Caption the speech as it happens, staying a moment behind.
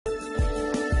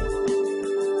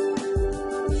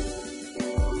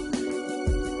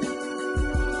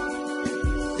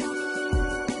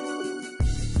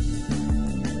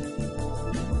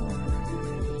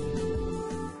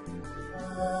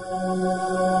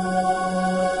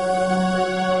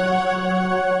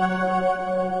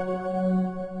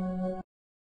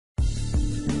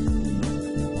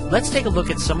Let's take a look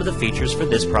at some of the features for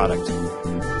this product.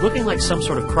 Looking like some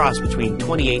sort of cross between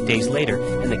 28 Days Later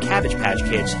and the Cabbage Patch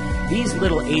Kids, these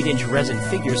little 8-inch resin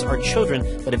figures are children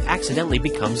that have accidentally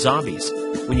become zombies.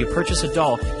 When you purchase a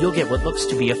doll, you'll get what looks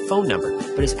to be a phone number,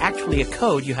 but is actually a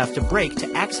code you have to break to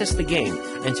access the game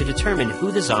and to determine who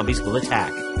the zombies will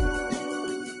attack.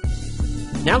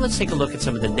 Now let's take a look at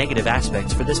some of the negative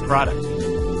aspects for this product.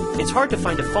 It's hard to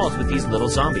find a fault with these little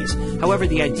zombies. However,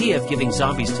 the idea of giving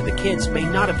zombies to the kids may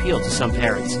not appeal to some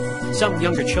parents. Some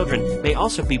younger children may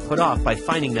also be put off by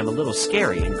finding them a little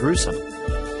scary and gruesome.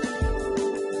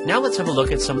 Now let's have a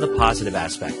look at some of the positive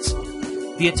aspects.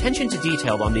 The attention to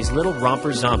detail on these little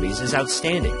Romper Zombies is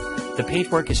outstanding. The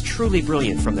paintwork is truly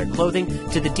brilliant, from their clothing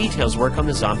to the details work on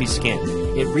the zombie skin.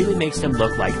 It really makes them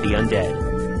look like the undead.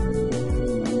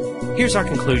 Here's our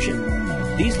conclusion.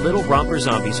 These little Romper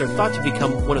Zombies are thought to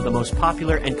become one of the most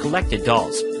popular and collected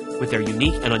dolls. With their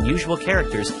unique and unusual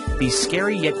characters, these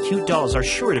scary yet cute dolls are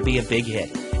sure to be a big hit,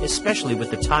 especially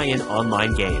with the tie-in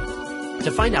online game.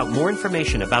 To find out more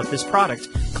information about this product,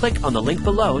 click on the link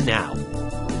below now.